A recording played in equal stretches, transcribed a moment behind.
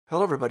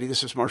Hello, everybody.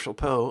 This is Marshall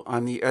Poe.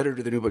 I'm the editor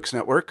of the New Books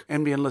Network.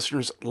 NBN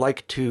listeners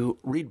like to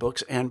read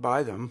books and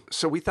buy them.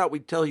 So we thought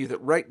we'd tell you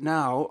that right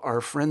now, our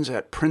friends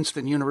at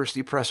Princeton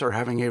University Press are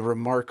having a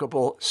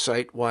remarkable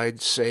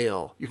site-wide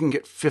sale. You can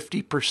get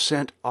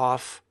 50%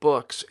 off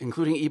books,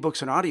 including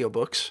ebooks and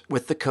audiobooks,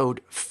 with the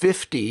code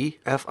 50,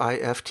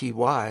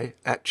 F-I-F-T-Y,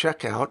 at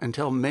checkout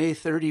until May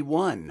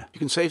 31. You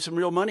can save some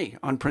real money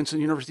on Princeton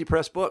University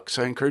Press books.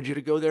 I encourage you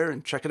to go there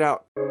and check it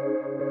out.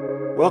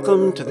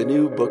 Welcome to the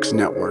New Books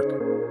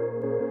Network.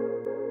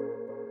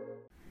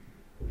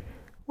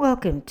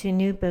 Welcome to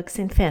New Books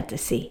in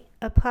Fantasy,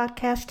 a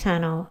podcast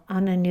channel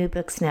on the New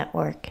Books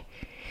Network.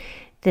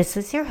 This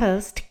is your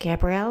host,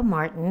 Gabrielle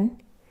Martin.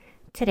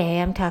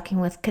 Today I'm talking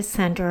with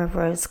Cassandra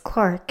Rose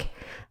Clark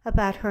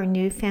about her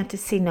new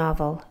fantasy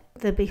novel,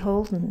 The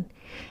Beholden,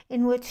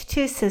 in which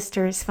two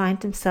sisters find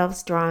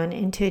themselves drawn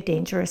into a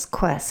dangerous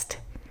quest.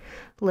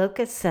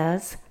 Locus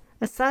says,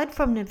 aside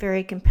from the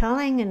very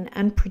compelling and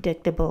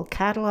unpredictable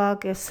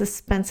catalog of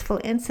suspenseful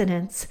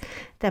incidents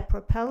that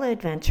propel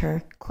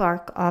adventure,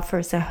 Clark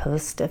offers a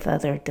host of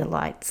other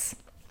delights.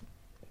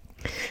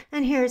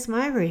 And here's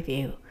my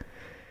review.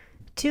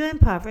 Two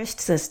impoverished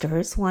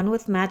sisters, one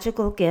with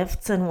magical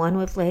gifts and one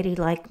with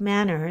ladylike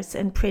manners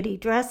and pretty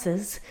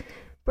dresses,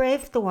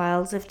 brave the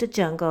wilds of the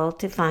jungle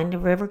to find the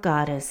river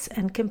goddess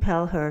and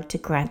compel her to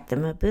grant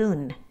them a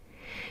boon.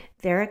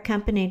 They're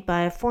accompanied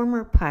by a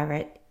former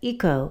pirate,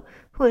 Iko,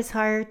 who is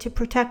hired to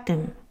protect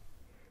him.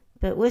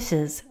 But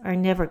wishes are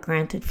never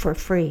granted for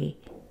free.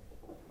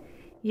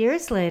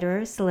 Years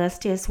later,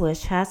 Celestia's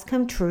wish has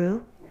come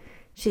true.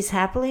 She's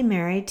happily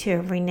married to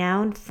a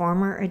renowned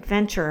former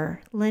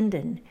adventurer,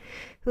 Lyndon,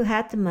 who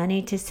had the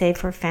money to save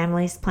her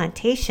family's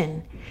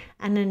plantation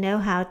and the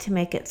know-how to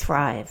make it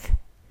thrive.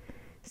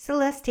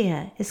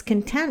 Celestia is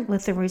content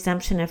with the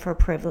resumption of her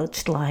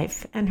privileged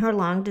life and her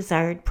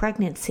long-desired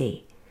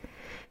pregnancy.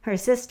 Her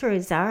sister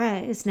Azara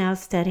is now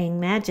studying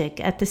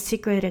magic at the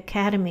Secret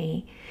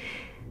Academy,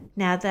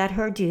 now that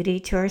her duty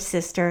to her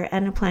sister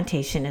and the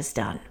plantation is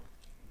done.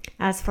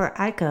 As for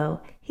Iko,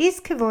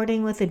 he's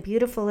cavorting with a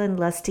beautiful and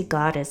lusty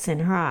goddess in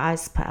her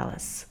ice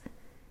palace.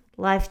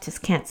 Life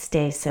just can't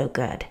stay so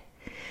good.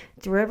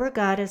 The river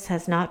goddess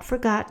has not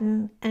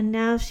forgotten, and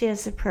now she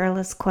has a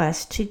perilous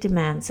quest she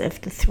demands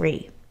of the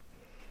three.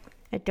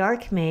 A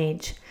dark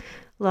mage,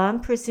 long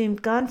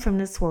presumed gone from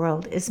this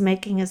world, is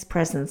making his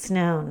presence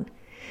known.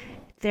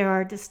 There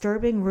are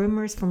disturbing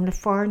rumors from the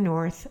far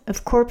north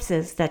of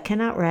corpses that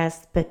cannot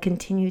rest but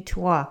continue to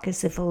walk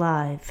as if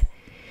alive.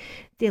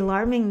 The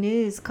alarming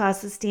news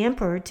causes the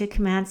Emperor to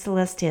command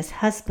Celestia's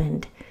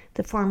husband,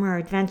 the former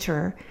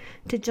adventurer,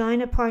 to join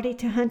a party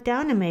to hunt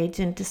down a mage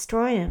and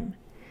destroy him.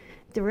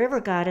 The river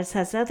goddess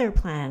has other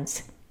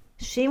plans.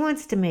 She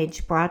wants the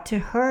mage brought to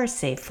her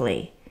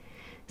safely.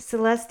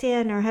 Celestia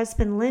and her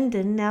husband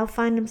Lyndon now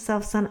find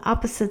themselves on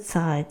opposite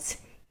sides,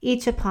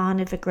 each a pawn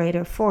of a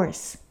greater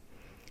force.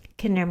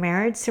 Can their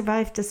marriage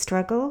survive the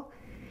struggle?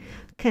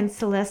 Can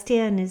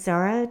Celestia and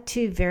Azara,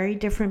 two very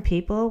different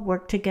people,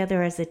 work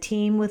together as a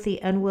team with the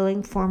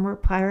unwilling former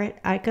pirate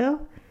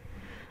Iko?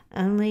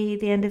 Only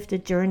the end of the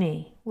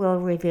journey will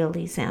reveal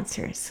these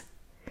answers.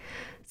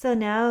 So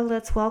now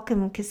let's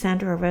welcome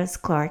Cassandra Rose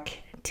Clark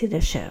to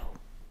the show.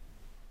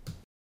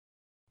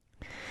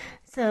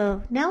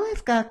 So now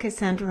we've got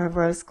Cassandra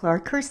Rose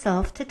Clark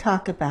herself to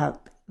talk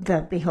about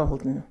The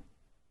Beholden.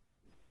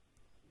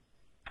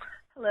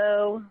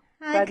 Hello.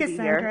 Hi, Glad to be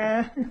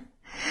Cassandra. here.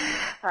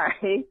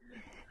 Hi.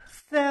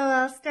 So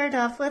I'll start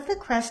off with the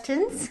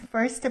questions.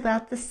 First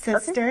about the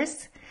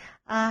sisters.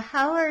 Okay.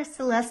 How are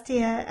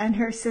Celestia and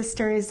her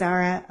sister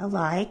Azara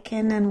alike,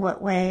 and in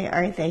what way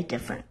are they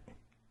different?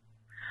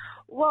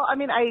 Well, I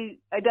mean, I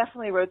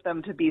definitely wrote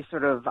them to be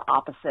sort of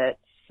opposites,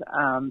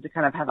 to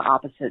kind of have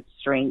opposite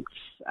strengths.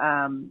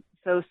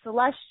 So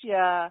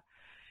Celestia,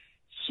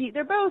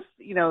 they're both,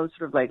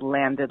 sort of like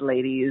landed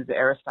ladies,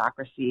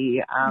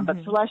 aristocracy, but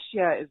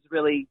Celestia is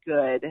really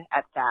good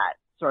at that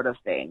sort of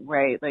thing,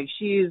 right? Like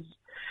she's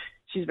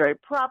very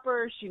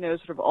proper. She knows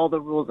sort of all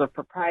the rules of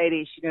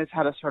propriety. She knows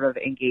how to sort of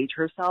engage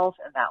herself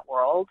in that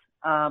world.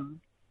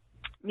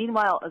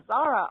 Meanwhile,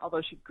 Azara,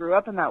 although she grew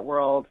up in that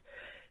world,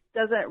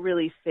 doesn't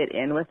really fit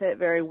in with it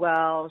very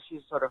well.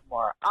 She's sort of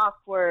more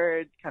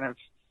awkward, kind of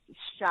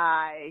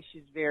shy.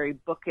 She's very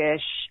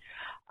bookish.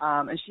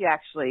 And she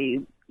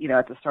actually,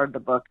 at the start of the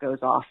book goes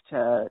off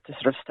to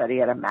sort of study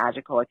at a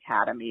magical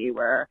academy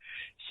where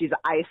she's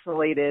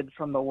isolated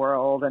from the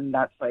world, and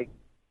that's like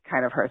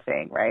kind of her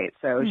thing, right?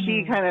 So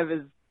she kind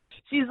of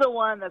she's the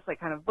one that's like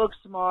kind of book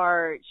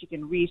smart. She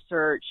can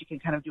research. She can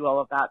kind of do all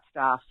of that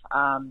stuff.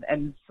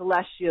 And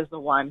Celestia is the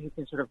one who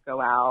can sort of go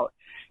out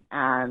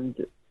and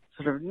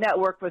sort of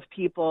network with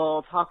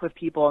people, talk with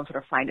people, and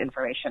sort of find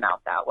information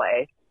out that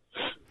way.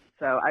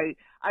 So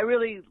I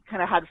really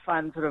kind of had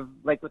fun sort of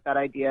like with that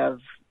idea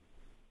of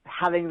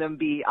having them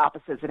be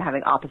opposites and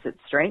having opposite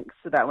strengths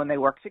so that when they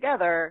work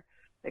together,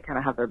 they kind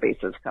of have their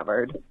bases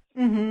covered.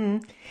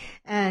 And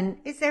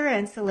Azara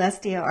and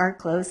Celestia are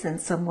close in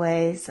some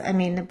ways. I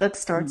mean, the book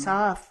starts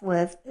off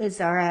with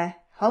Azara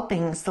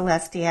helping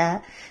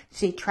Celestia.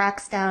 She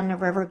tracks down the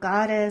river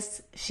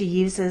goddess. She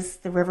uses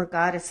the river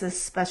goddess's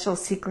special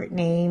secret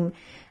name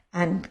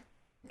and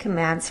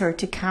commands her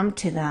to come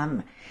to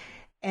them.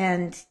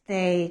 And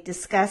they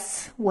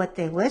discuss what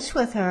they wish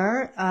with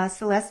her.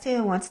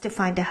 Celestia wants to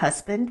find a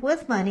husband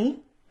with money.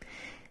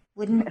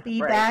 Wouldn't be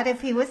bad if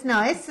he was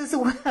nice as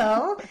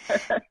well,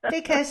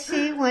 because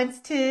she wants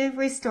to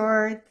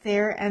restore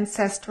their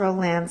ancestral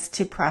lands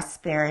to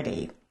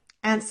prosperity.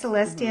 And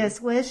Celestia's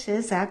wish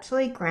is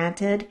actually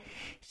granted.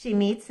 She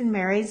meets and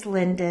marries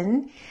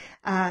Lyndon.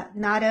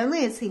 Not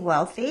only is he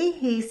wealthy,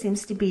 he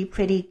seems to be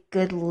pretty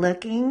good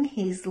looking.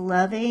 He's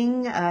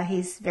loving.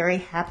 He's very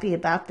happy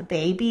about the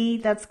baby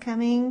that's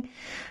coming.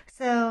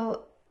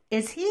 So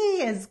is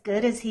he as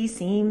good as he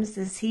seems?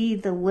 Is he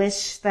the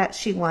wish that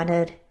she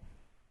wanted?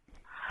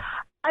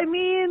 I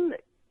mean,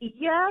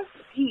 yes,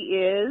 he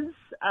is.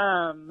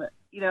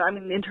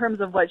 In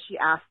terms of what she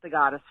asked the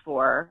goddess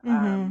for,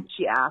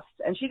 she asked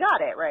and she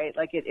got it, right?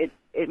 Like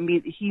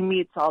he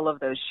meets all of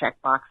those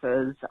check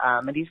boxes,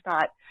 and he's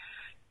not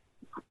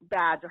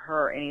bad to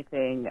her or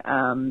anything.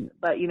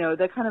 But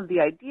the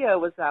idea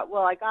was that,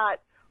 well, I got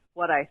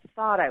what I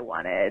thought I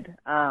wanted.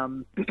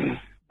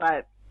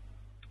 But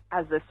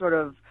as this sort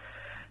of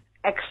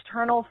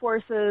external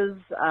forces,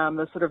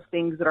 the sort of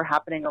things that are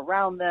happening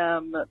around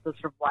them, the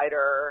sort of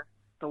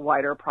the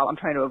wider problem. I'm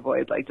trying to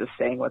avoid just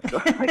saying what's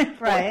going on.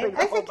 Right.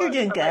 I think you're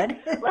doing good.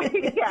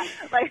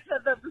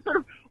 The sort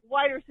of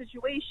wider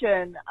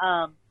situation,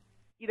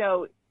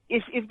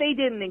 if they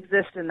didn't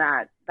exist in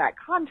that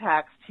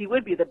context, he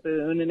would be the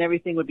boon and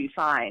everything would be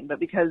fine. But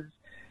because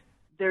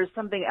there's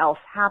something else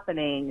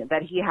happening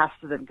that he has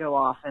to then go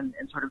off and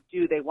sort of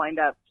do, they wind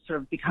up sort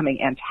of becoming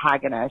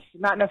antagonists,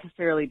 not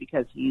necessarily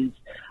because he's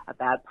a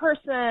bad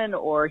person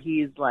or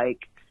he's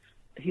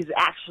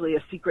actually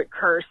a secret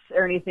curse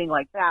or anything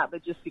like that,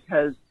 but just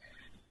because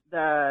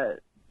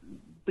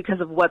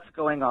of what's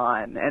going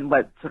on and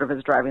what sort of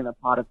is driving the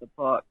plot of the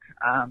book,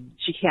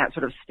 she can't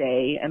sort of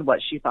stay in what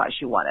she thought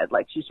she wanted.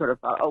 Like she sort of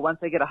thought, once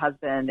I get a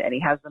husband and he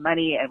has the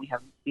money and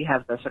we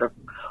have the sort of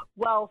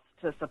wealth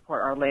to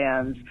support our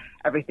lands,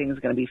 everything's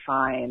going to be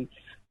fine.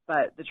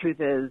 But the truth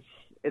is,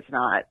 it's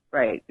not,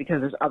 right?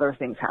 Because there's other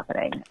things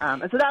happening.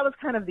 And so that was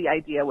kind of the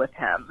idea with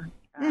him,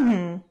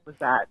 was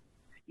that,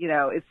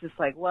 it's just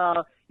like,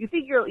 well, you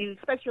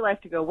expect your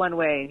life to go one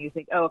way, and you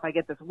think, oh, if I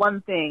get this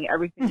one thing,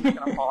 everything's going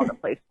to fall into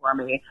place for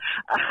me.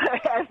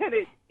 And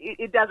then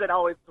it doesn't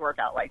always work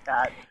out like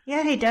that.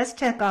 Yeah, he does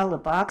check all the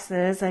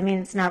boxes. I mean,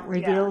 it's not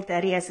revealed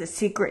that he has a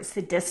secret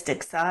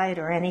sadistic side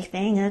or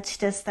anything. It's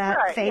just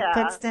that fate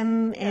puts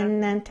them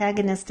in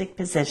antagonistic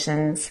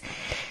positions.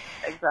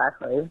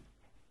 Exactly.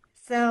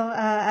 So,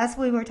 as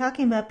we were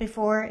talking about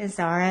before,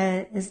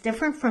 Azara is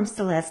different from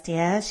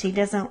Celestia. She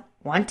doesn't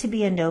want to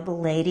be a noble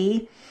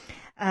lady.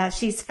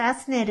 She's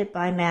fascinated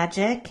by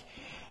magic.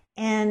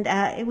 And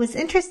it was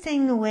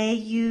interesting the way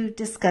you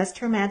discussed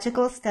her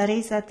magical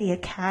studies at the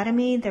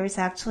academy. There's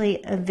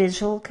actually a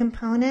visual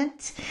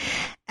component.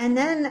 And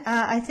then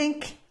I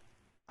think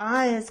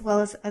I, as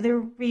well as other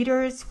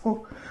readers,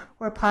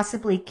 were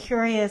possibly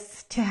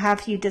curious to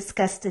have you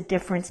discuss the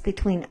difference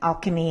between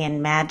alchemy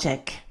and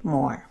magic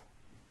more.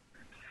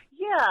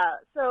 Yeah,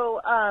 so,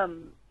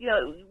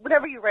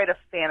 whenever you write a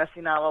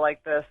fantasy novel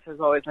like this, there's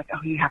always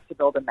you have to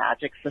build a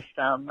magic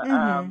system,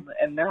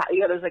 and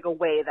there's a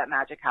way that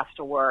magic has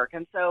to work.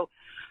 And so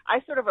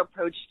I sort of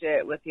approached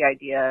it with the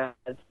idea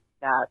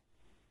that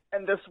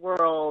in this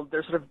world,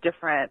 there's sort of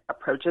different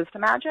approaches to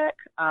magic.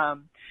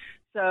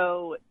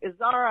 So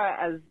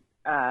Azara,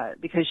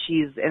 because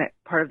she's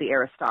part of the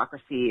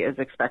aristocracy, is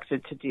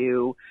expected to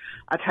do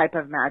a type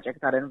of magic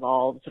that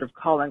involves sort of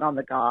calling on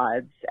the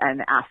gods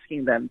and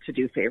asking them to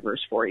do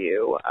favors for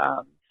you,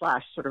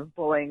 / sort of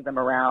bullying them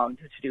around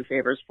to do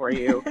favors for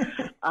you.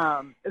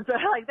 And so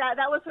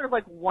that was sort of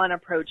one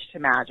approach to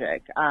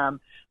magic.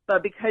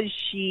 But because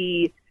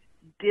she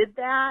did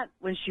that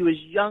when she was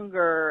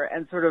younger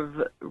and sort of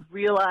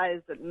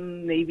realized that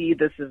maybe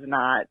this is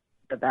not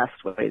the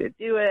best way to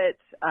do it,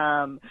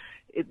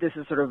 this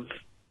is sort of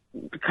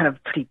kind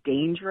of pretty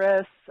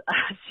dangerous.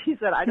 She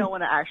said, I don't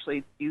want to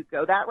actually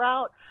go that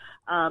route.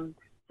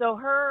 So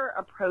her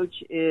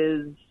approach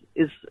is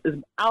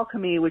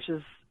alchemy, which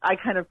is, I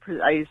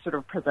sort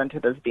of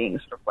presented as being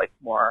sort of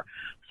more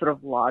sort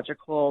of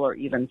logical or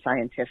even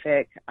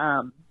scientific,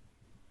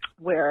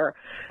 where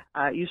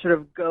you sort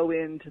of go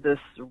into this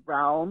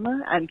realm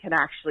and can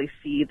actually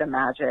see the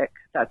magic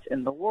that's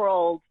in the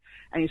world,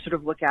 and you sort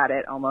of look at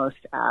it almost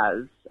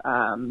as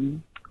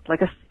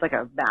like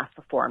a math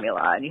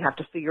formula, and you have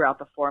to figure out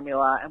the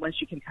formula, and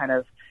once you can kind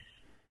of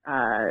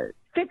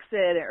fix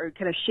it or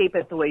kind of shape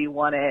it the way you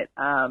want it,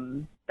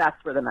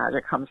 that's where the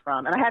magic comes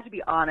from. And I have to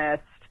be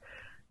honest,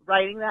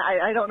 writing that,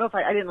 I don't know if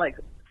I didn't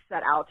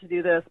set out to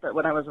do this, but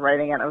when I was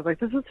writing it, I was like,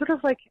 this is sort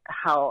of like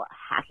how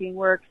hacking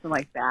works and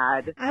like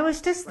bad. I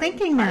was just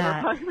thinking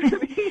that.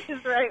 Movies,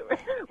 right?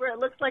 Where it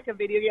looks like a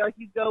video game, like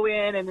you go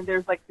in and then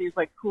there's like these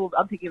like cool,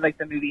 I'm thinking like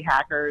the movie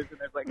Hackers, and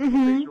there's like cool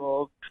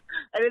visuals.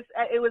 And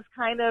it was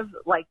kind of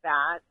like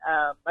that.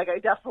 Like I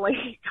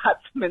definitely got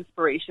some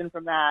inspiration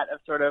from that, of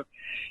sort of,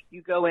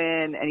 you go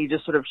in and you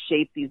just sort of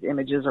shape these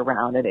images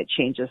around and it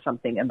changes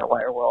something in the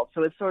wider world.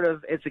 So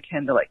it's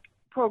akin to like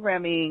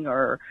programming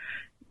or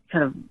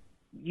kind of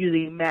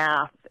using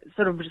math,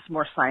 sort of just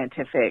more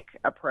scientific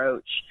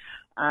approach.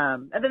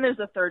 And then there's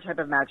a third type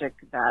of magic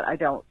that I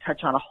don't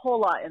touch on a whole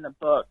lot in the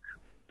book,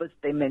 but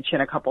they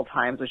mention a couple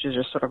times, which is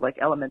just sort of like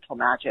elemental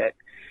magic,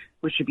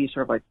 which would be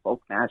sort of like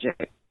folk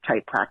magic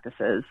type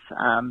practices.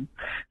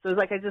 So it's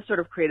like I just sort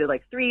of created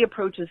like 3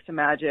 approaches to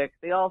magic.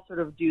 They all sort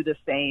of do the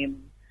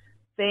same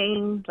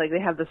thing. Like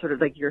they have the sort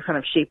of like, you're kind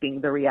of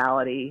shaping the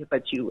reality,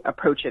 but you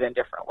approach it in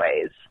different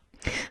ways.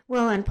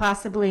 Well, and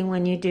possibly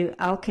when you do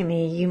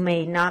alchemy, you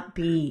may not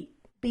be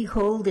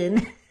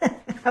beholden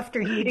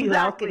after you do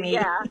alchemy.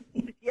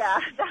 Yeah,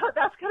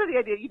 that's kind of the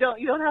idea. You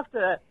don't have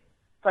to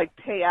like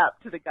pay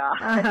up to the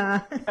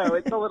god, so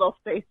it's a little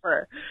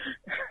safer.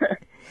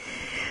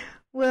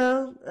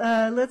 Well,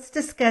 let's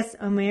discuss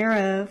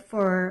Omera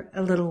for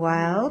a little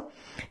while.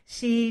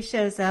 She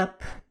shows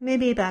up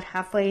maybe about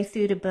halfway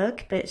through the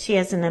book, but she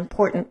has an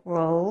important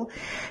role.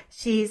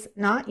 She's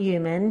not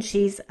human.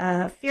 She's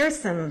a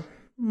fearsome,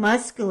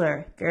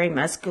 very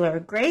muscular,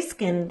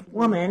 gray-skinned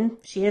woman.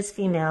 She is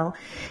female,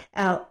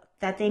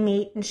 that they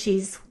meet, and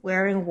she's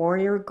wearing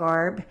warrior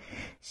garb.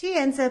 She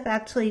ends up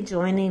actually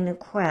joining the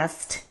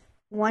quest,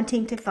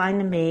 wanting to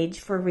find a mage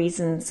for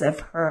reasons of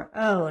her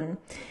own.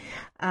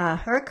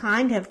 Her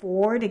kind have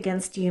warred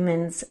against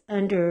humans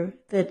under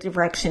the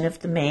direction of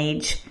the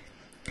mage.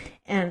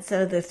 And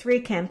so the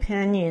 3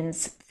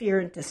 companions fear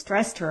and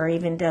distrust her,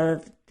 even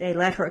though they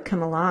let her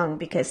come along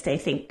because they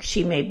think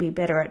she may be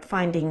better at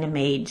finding a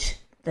mage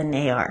than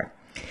they are.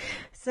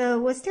 So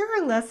was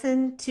there a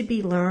lesson to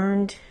be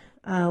learned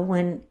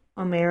when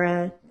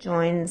Omera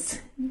joins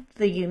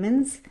the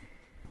humans?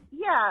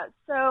 Yeah,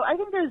 so I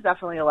think there's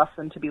definitely a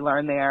lesson to be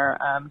learned there,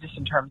 just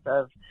in terms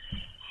of,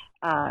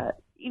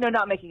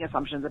 not making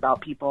assumptions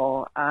about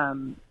people.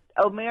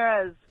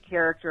 Omera's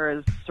character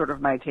is sort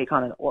of my take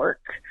on an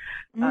orc.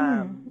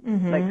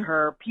 Like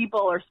her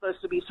people are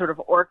supposed to be sort of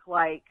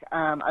orc-like.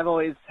 I've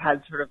always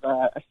had sort of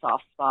a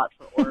soft spot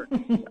for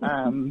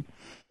orcs,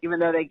 even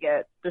though they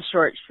get the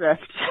short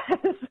shrift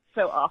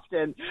so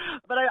often.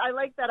 But I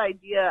like that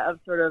idea of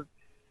sort of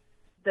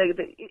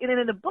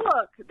in the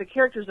book, the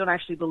characters don't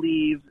actually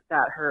believe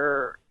that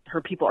her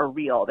people are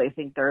real. They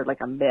think they're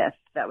like a myth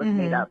that was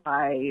made up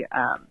by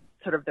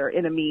sort of their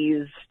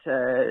enemies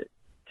to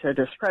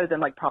discredit them,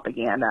 like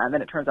propaganda. And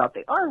then it turns out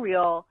they are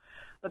real,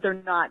 but they're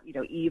not,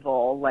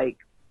 evil like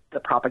the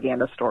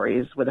propaganda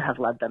stories would have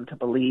led them to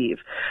believe.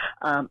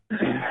 So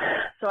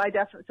it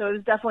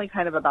was definitely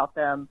kind of about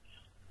them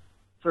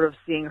sort of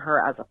seeing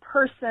her as a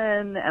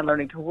person and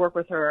learning to work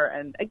with her,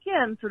 and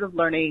again, sort of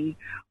learning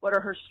what are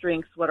her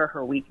strengths, what are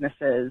her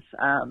weaknesses,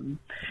 and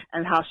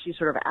how she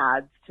sort of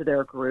adds to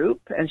their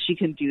group. And she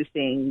can do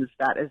things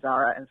that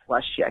Azara and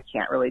Celestia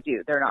can't really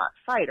do. They're not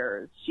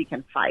fighters. She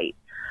can fight.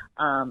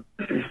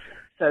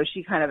 So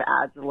she kind of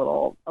adds a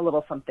little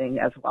something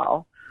as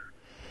well.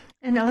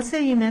 And also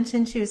you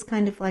mentioned she was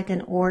kind of like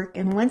an orc.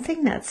 And one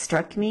thing that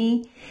struck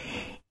me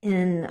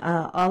in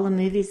all the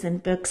movies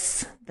and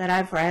books that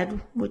I've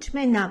read, which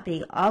may not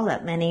be all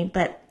that many,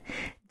 but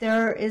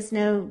there is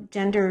no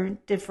gender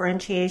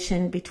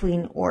differentiation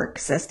between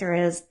orcs as there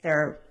is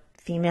their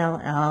female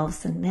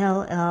elves and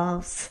male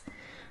elves.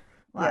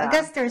 Well, yeah. I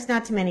guess there's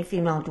not too many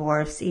female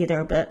dwarfs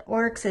either, but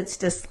orcs, it's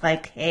just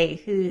like, hey,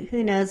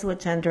 who knows what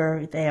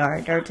gender they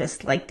are? They're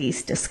just like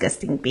these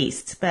disgusting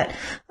beasts. But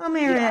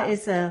Omera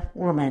is a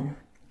woman.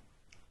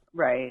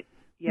 Right.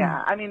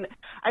 Yeah, I mean,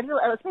 I feel,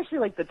 especially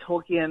like the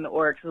Tolkien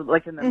orcs,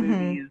 like in the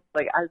movies,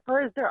 like as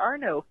far as there are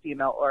no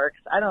female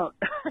orcs, I don't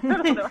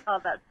know how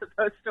that's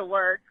supposed to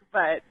work,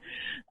 but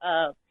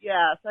so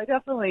I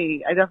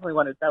definitely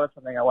wanted, that was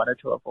something I wanted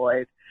to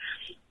avoid.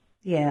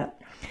 Yeah.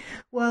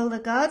 Well, the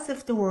gods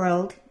of the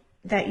world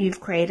that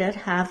you've created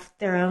have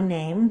their own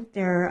name.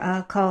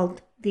 They're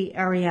called the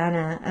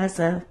Ariana as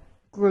a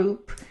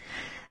group.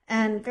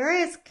 And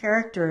various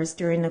characters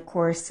during the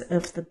course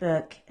of the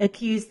book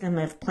accuse them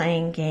of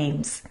playing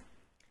games.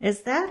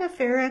 Is that a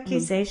fair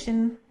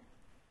accusation?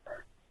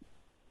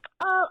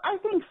 I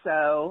think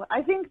so.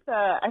 I think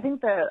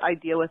the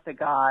idea with the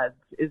gods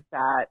is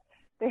that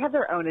they have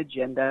their own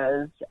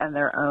agendas and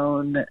their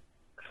own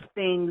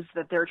things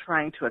that they're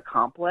trying to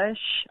accomplish.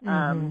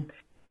 And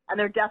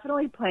they're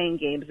definitely playing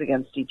games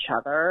against each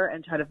other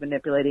and kind of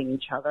manipulating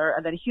each other.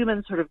 And then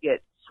humans sort of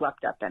get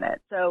swept up in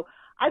it. So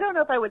I don't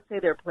know if I would say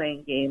they're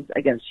playing games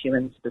against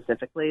humans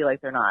specifically, like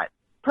they're not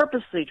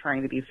purposely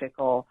trying to be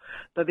fickle,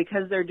 but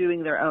because they're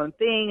doing their own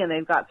thing and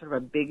they've got sort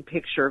of a big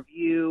picture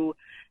view,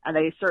 and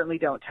they certainly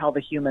don't tell the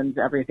humans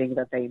everything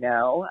that they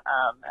know,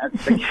 as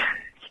the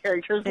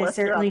characters they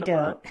certainly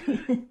don't.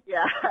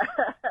 Yeah.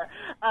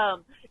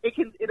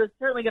 it is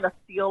certainly going to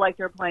feel like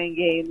they're playing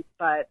games,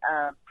 but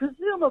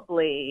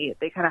presumably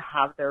they kind of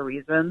have their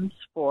reasons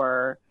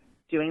for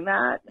doing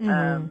that.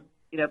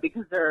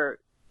 Because they're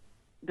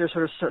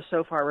sort of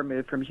so far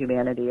removed from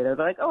humanity. They're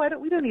like, oh,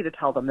 we don't need to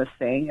tell them this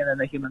thing, and then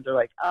the humans are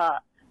like,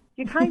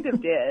 you kind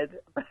of did,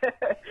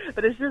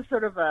 but it's just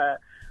sort of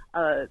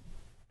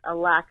a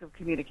lack of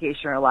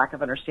communication or a lack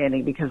of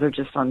understanding because they're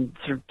just on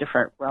sort of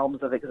different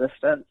realms of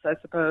existence, I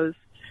suppose.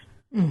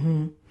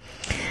 Mm-hmm.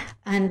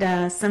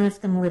 And some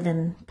of them live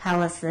in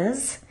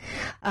palaces.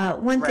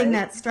 One thing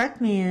that struck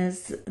me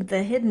is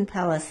the hidden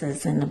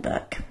palaces in the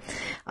book.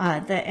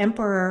 The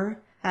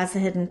emperor has a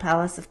hidden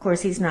palace. Of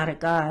course, he's not a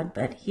god,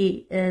 but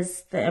he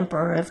is the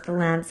emperor of the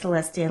land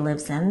Celestia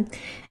lives in.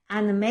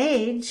 And the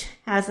mage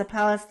has a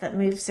palace that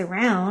moves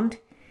around.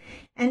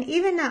 And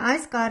even the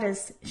ice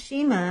goddess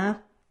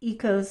Shima,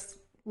 Iko's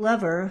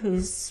lover,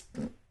 who's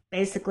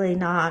basically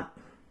not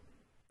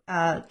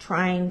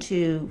trying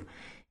to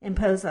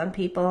impose on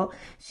people,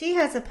 she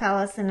has a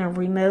palace in a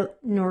remote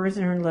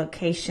northern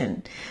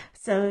location.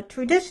 So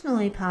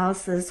traditionally,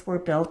 palaces were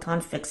built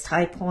on fixed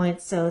high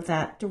points so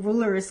that the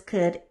rulers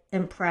could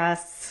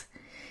impress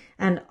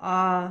and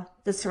awe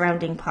the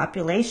surrounding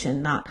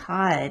population, not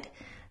hide.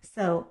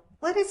 So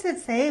what does it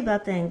say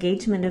about the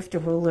engagement of the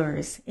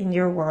rulers in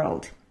your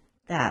world,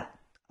 that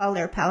all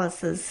their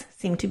palaces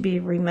seem to be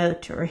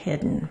remote or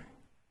hidden?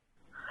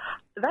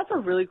 That's a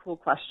really cool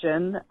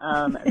question.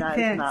 And that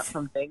is not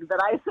something that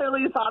I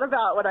certainly thought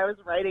about when I was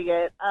writing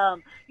it.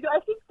 I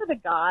think for the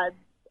gods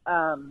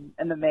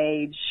and the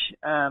mage,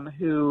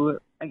 who,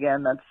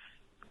 again, that's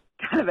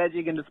kind of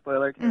edging into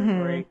spoiler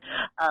territory,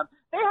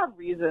 they have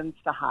reasons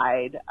to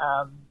hide.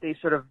 They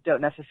sort of don't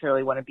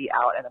necessarily want to be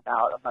out and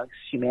about amongst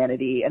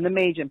humanity. And the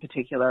mage in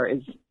particular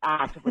is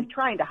actively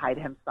trying to hide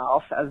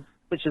himself,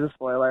 which is a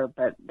spoiler,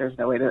 but there's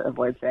no way to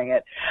avoid saying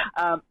it.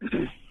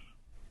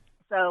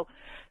 So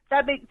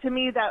to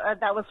me,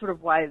 that was sort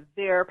of why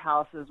their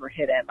palaces were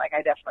hidden. Like,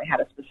 I definitely had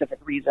a specific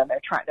reason.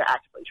 They're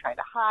actively trying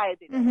to hide.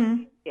 They don't want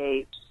to be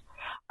escaped.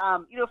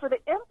 For the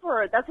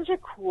emperor, that's such a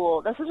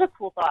cool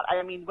thought.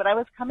 I mean, when I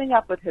was coming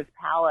up with his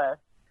palace,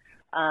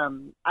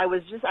 I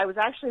was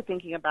actually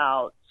thinking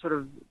about sort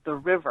of the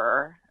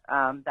river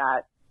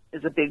that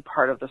is a big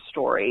part of the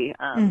story.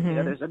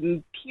 There's a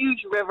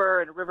huge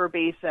river and a river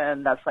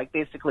basin that's like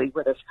basically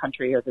where this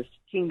country or this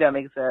kingdom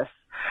exists.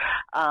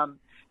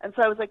 And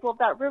so I was like, well, if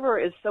that river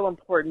is so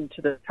important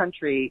to the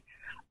country,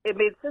 it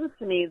made sense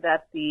to me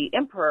that the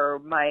emperor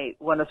might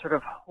want to sort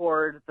of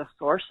hoard the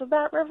source of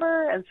that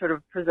river and sort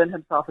of present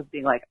himself as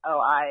being like,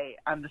 oh,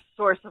 I'm the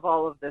source of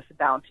all of this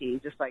bounty,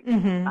 just like the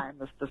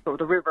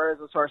river is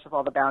the source of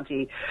all the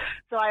bounty.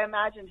 So I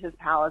imagined his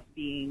palace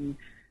being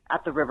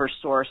at the river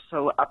source,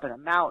 so up in a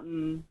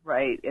mountain,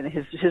 right? And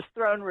his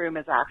throne room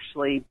is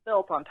actually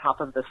built on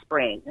top of the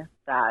spring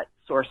that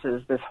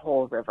sources this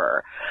whole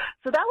river.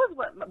 So that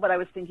was what I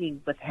was thinking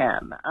with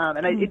him.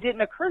 It didn't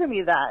occur to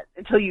me that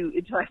until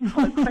I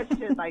saw the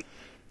question, like,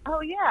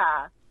 oh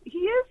yeah, he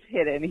is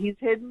hidden. He's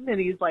hidden and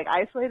he's like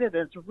isolated,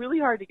 and it's really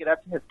hard to get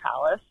up to his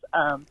palace.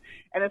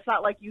 And it's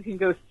not like you can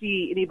go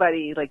see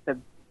anybody, like the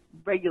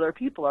regular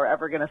people are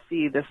ever going to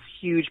see this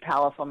huge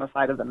palace on the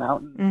side of the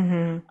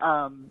mountain.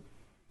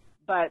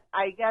 But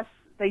I guess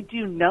they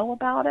do know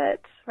about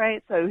it,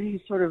 right? So he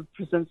sort of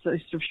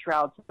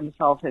shrouds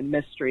himself in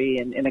mystery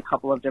in a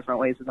couple of different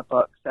ways in the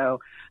book. So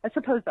I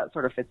suppose that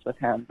sort of fits with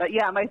him. But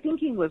yeah, my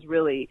thinking was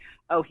really,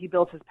 he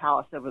built his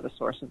palace over the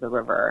source of the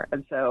river.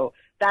 And so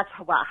that's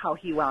how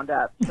he wound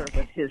up sort of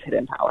with his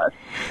hidden palace.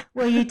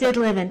 Well, you did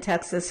live in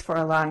Texas for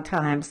a long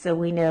time, so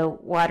we know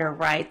water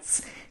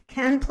rights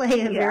can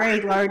play a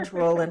very large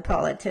role in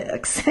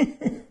politics.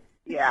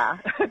 Yeah,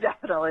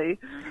 definitely.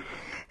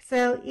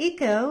 So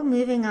Iko,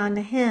 moving on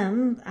to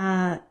him,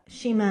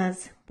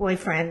 Shima's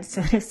boyfriend,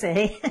 so to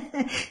say,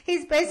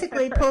 he's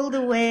basically pulled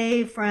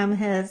away from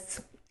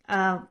his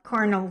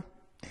carnal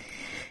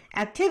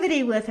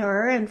activity with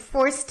her and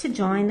forced to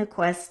join the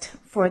quest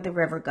for the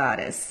river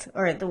goddess,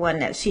 or the one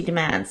that she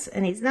demands.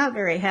 And he's not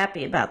very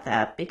happy about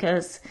that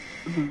because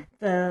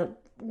the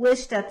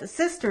wish that the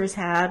sisters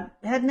had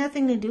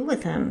nothing to do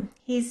with him.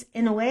 He's,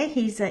 in a way,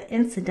 he's an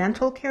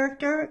incidental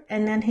character,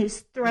 and then he's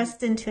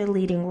thrust into a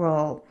leading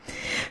role.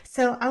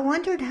 So I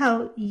wondered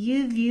how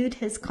you viewed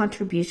his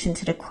contribution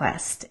to the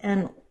quest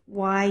and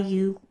why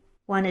you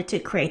wanted to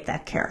create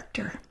that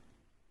character.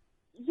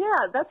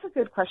 Yeah, that's a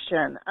good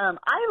question.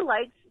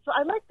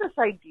 I like this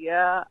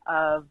idea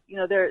of,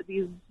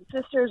 these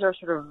sisters are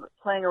sort of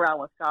playing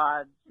around with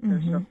gods.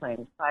 They're sort of playing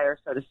with fire,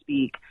 so to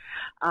speak.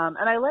 And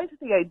I liked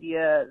the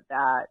idea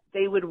that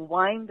they would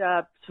wind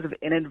up sort of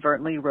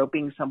inadvertently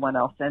roping someone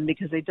else in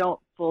because they don't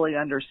fully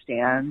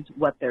understand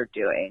what they're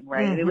doing,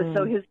 right? And it was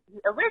so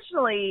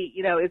originally,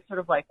 it's sort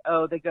of like,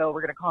 they go,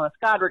 we're going to call this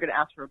god, we're going to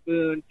ask for a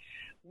boon.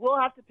 We'll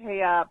have to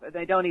pay up, and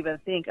they don't even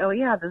think,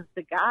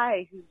 the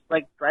guy who's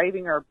like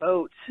driving our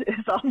boat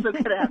is also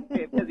going to have to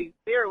pay because he's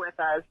there with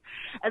us.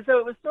 And so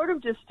it was sort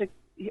of just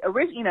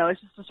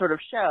it's just to sort of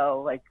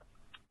show, like,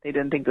 They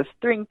didn't think this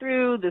thing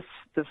through. This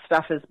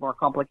stuff is more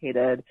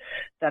complicated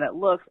than it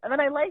looks. And then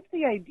I like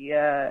the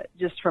idea,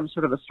 just from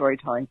sort of a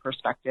storytelling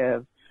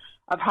perspective,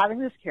 of having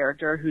this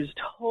character who's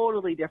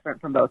totally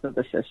different from both of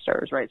the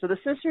sisters, right? So the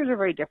sisters are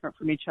very different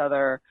from each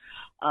other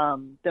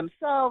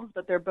themselves,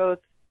 but they're both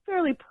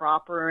fairly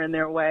proper in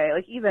their way.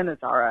 Like even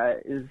Azara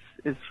is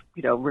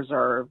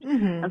reserved.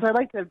 Mm-hmm. And so I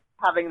like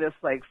having this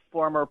like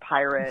former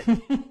pirate,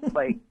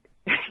 like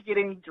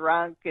getting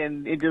drunk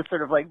and just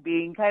sort of like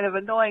being kind of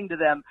annoying to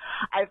them.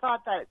 I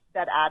thought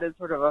that added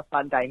sort of a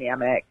fun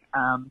dynamic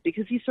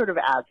because he sort of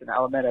adds an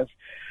element of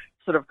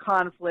sort of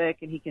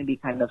conflict, and he can be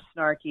kind of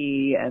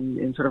snarky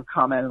and sort of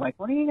comment like,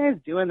 what are you guys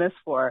doing this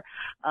for?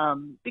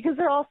 Because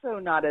they're also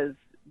not as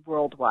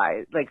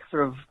worldwide, like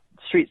sort of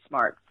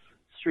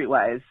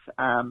streetwise,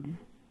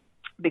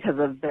 because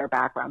of their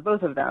background,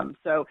 both of them.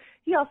 So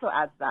he also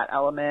adds that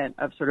element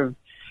of sort of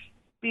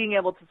being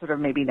able to sort of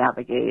maybe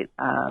navigate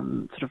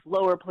sort of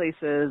lower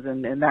places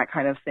and that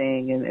kind of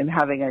thing, and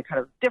having a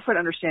kind of different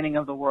understanding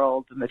of the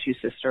world than the two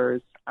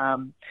sisters.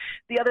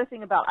 The other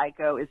thing about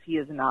Aiko is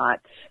he's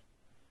not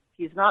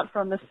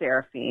from the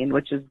Seraphine,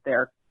 which is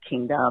their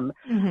kingdom,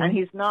 mm-hmm. and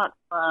he's not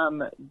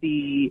from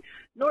the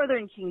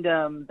Northern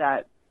Kingdom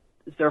that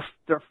they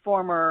were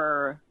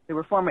former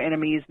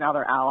enemies, now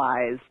they're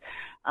allies.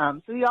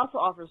 So he also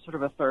offers sort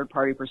of a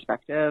third-party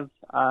perspective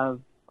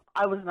of,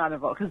 I was not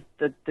involved because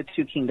the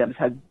two kingdoms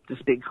had this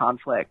big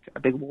conflict, a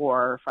big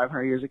war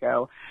 500 years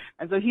ago.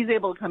 And so he's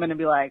able to come in and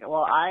be like,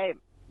 well,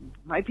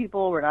 my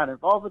people were not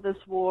involved with this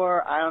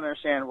war. I don't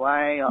understand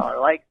why y'all are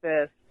like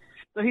this.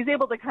 So he's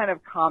able to kind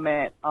of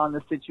comment on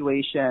the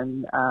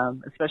situation,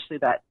 especially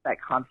that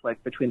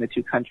conflict between the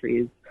two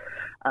countries.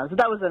 So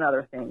that was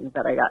another thing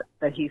that I got,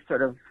 that he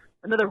sort of,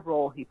 another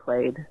role he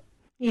played.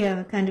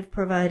 Yeah, kind of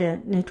provide a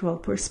neutral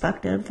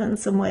perspective in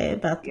some way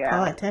about the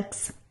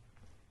politics.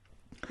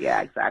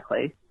 Yeah,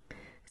 exactly.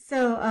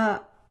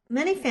 So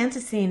many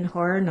fantasy and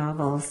horror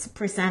novels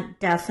present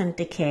death and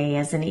decay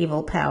as an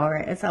evil power.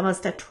 It's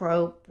almost a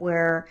trope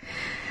where,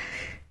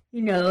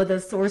 the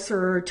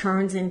sorcerer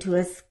turns into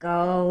a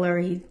skull, or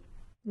he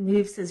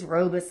moves his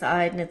robe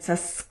aside and it's a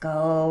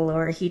skull,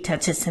 or he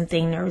touches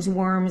something, there's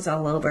worms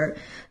all over.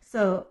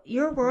 So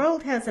your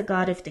world has a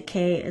god of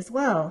decay as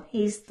well.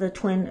 He's the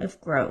twin of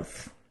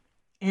growth.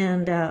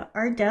 And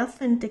are death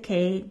and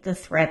decay the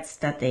threats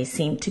that they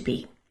seem to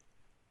be?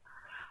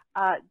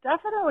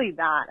 Definitely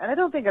not. And I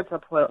don't think it's a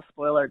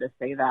spoiler to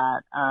say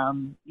that. I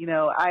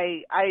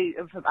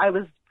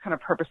was kind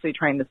of purposely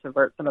trying to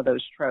subvert some of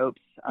those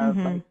tropes of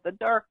mm-hmm. like the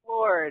Dark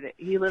Lord,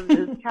 he lives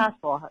in his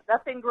castle,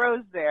 nothing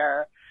grows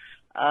there.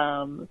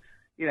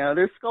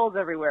 There's skulls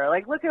everywhere.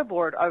 Like, look at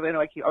Mordor. I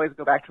know I always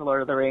go back to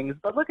Lord of the Rings,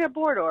 but look at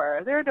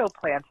Mordor. There are no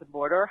plants in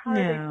Mordor. How are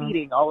they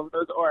feeding all of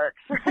those orcs,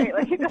 right?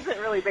 Like, it doesn't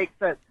really make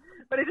sense,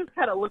 but it just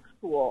kind of looks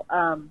cool.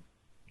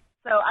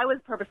 So I was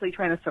purposely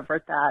trying to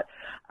subvert that.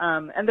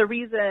 And the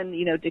reason,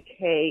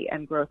 decay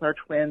and growth are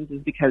twins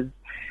is because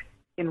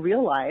in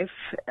real life,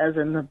 as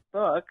in the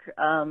book,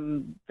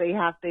 they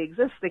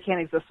exist. They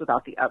can't exist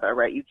without the other,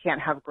 right? You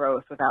can't have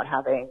growth without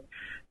having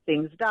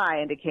things die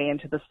and decay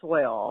into the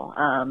soil.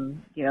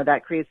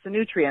 That creates the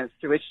nutrients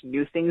through which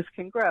new things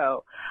can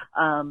grow.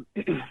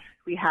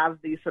 We have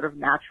these sort of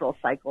natural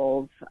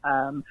cycles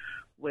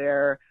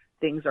where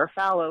things are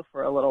fallow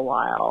for a little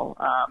while,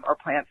 or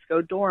plants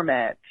go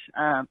dormant.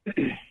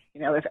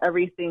 If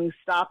everything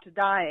stopped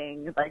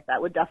dying, like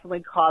that would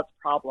definitely cause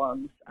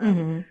problems.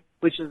 Mm-hmm.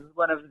 Which is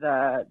one of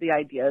the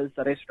ideas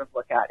that I sort of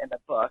look at in the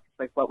book. It's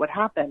like, what would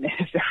happen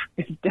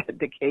if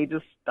decay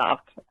just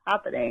stopped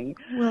happening?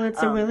 Well,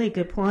 it's a really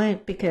good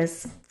point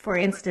because, for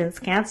instance,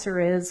 cancer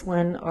is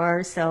when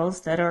our cells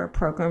that are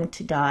programmed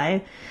to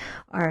die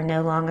are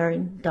no longer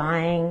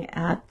dying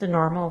at the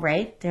normal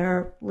rate.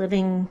 They're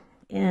living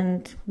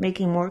and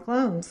making more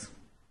clones.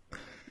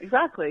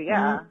 Exactly,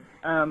 yeah.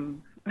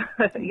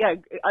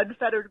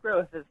 Unfettered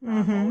growth is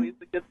not mm-hmm. always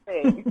a good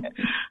thing.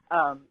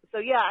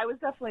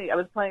 I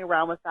was playing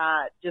around with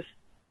that just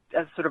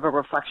as sort of a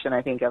reflection,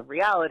 I think, of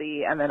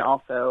reality, and then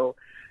also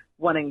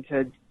wanting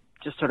to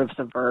just sort of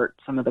subvert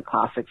some of the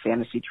classic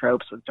fantasy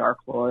tropes with Dark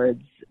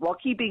Lords while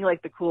keeping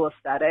like the cool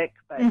aesthetic,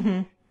 but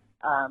mm-hmm.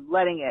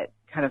 Letting it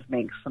kind of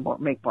make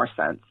more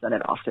sense than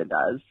it often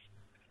does.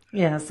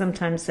 Yeah,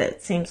 sometimes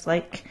it seems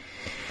like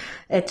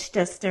it's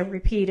just a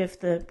repeat of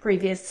the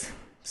previous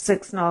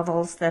 6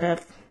 novels that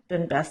have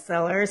been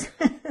bestsellers.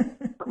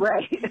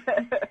 Right.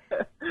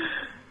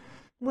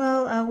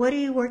 Well, what are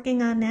you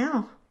working on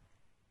now?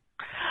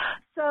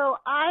 So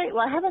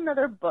I have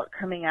another book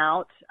coming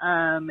out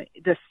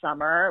this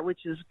summer,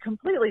 which is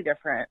completely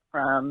different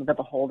from The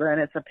Beholden.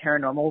 It's a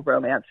paranormal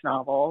romance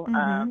novel.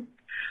 Mm-hmm.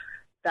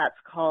 That's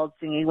called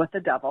Singing with the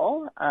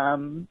Devil,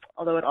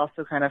 although it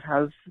also kind of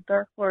has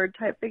Dark Lord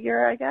type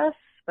figure, I guess,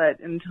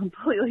 but in a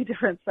completely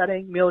different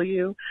setting,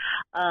 milieu.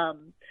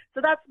 So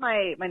that's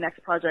my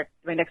next project,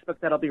 my next book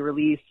that'll be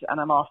released,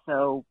 and I'm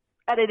also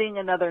editing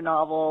another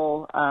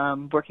novel,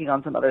 working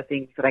on some other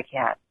things that I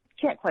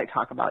can't quite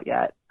talk about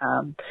yet,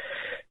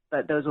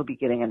 but those will be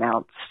getting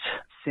announced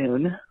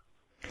soon.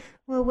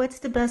 Well, what's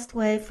the best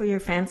way for your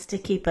fans to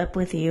keep up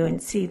with you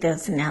and see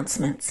those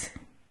announcements?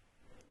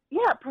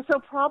 Yeah, so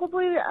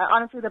probably,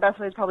 honestly, the best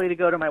way is probably to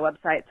go to my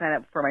website, sign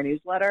up for my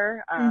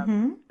newsletter,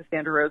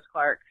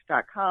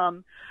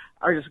 CassandraRoseClark.com,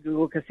 or just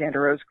Google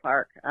Cassandra Rose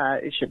Clark.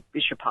 It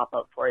should pop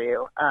up for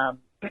you.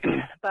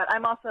 But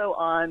I'm also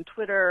on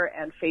Twitter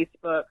and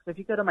Facebook. So if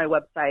you go to my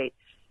website,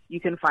 you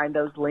can find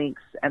those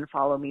links and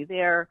follow me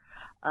there.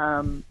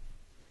 I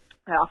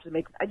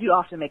do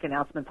often make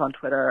announcements on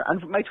Twitter.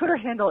 My Twitter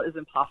handle is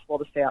impossible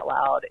to say out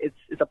loud. It's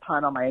a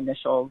pun on my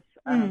initials.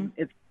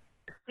 It's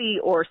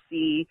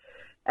CorSeeOrsea.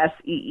 That's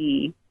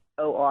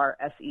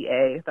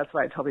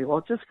why I tell people,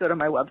 just go to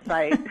my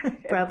website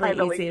and find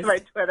the link to my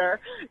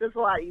Twitter. It's a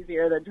lot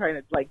easier than trying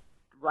to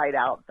write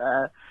out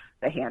the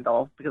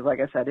handle, because like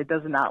I said, it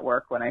does not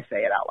work when I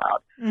say it out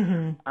loud.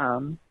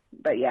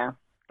 But yeah,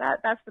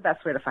 that's the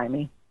best way to find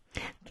me.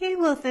 Okay,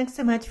 well, thanks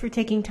so much for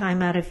taking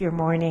time out of your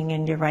morning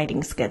and your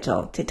writing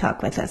schedule to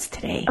talk with us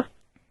today.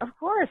 Of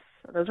course.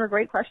 Those were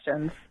great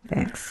questions.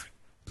 Thanks.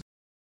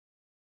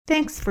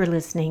 Thanks for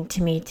listening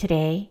to me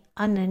today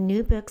on the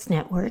New Books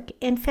Network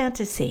in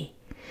Fantasy.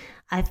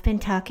 I've been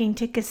talking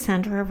to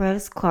Cassandra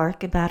Rose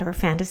Clark about her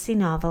fantasy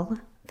novel,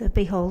 The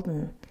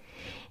Beholden.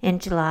 In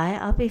July,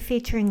 I'll be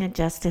featuring A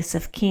Justice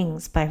of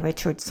Kings by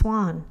Richard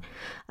Swan,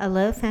 a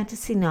low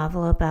fantasy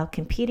novel about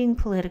competing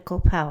political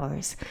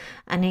powers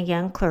and a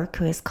young clerk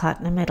who is caught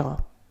in the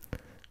middle.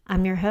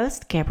 I'm your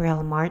host,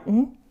 Gabrielle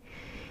Martin.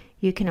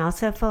 You can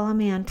also follow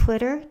me on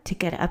Twitter to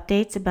get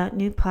updates about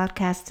new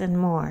podcasts and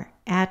more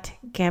at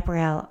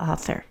Gabrielle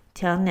Author.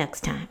 Till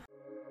next time.